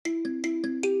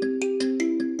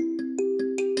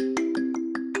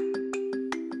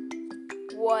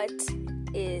What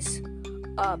is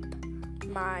up,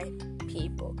 my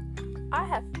people?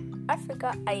 I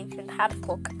forgot I even had a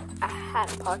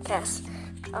podcast.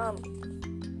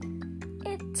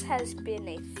 It has been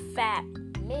a fat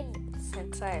minute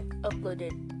since I've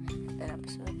uploaded an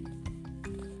episode.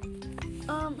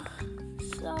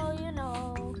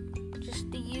 So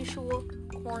just the usual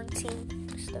quarantine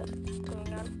stuff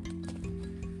going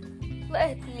on.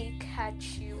 Let me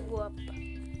catch you up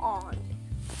on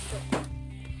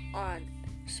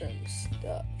some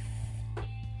stuff.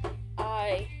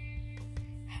 I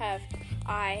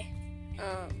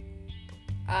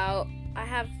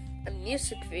have a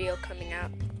music video coming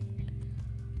out.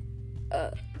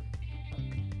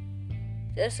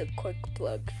 Just a quick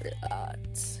plug for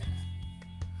that.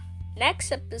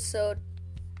 Next episode,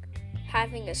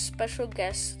 having a special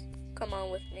guest come on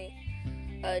with me.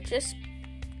 Just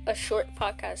a short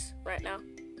podcast right now.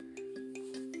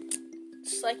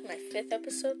 It's like my 5th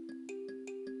episode.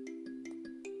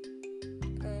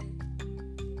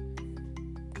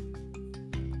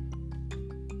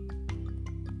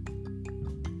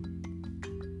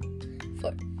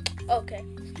 Okay,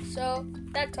 so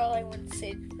that's all I want to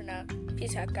say for now.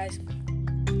 Peace out, guys.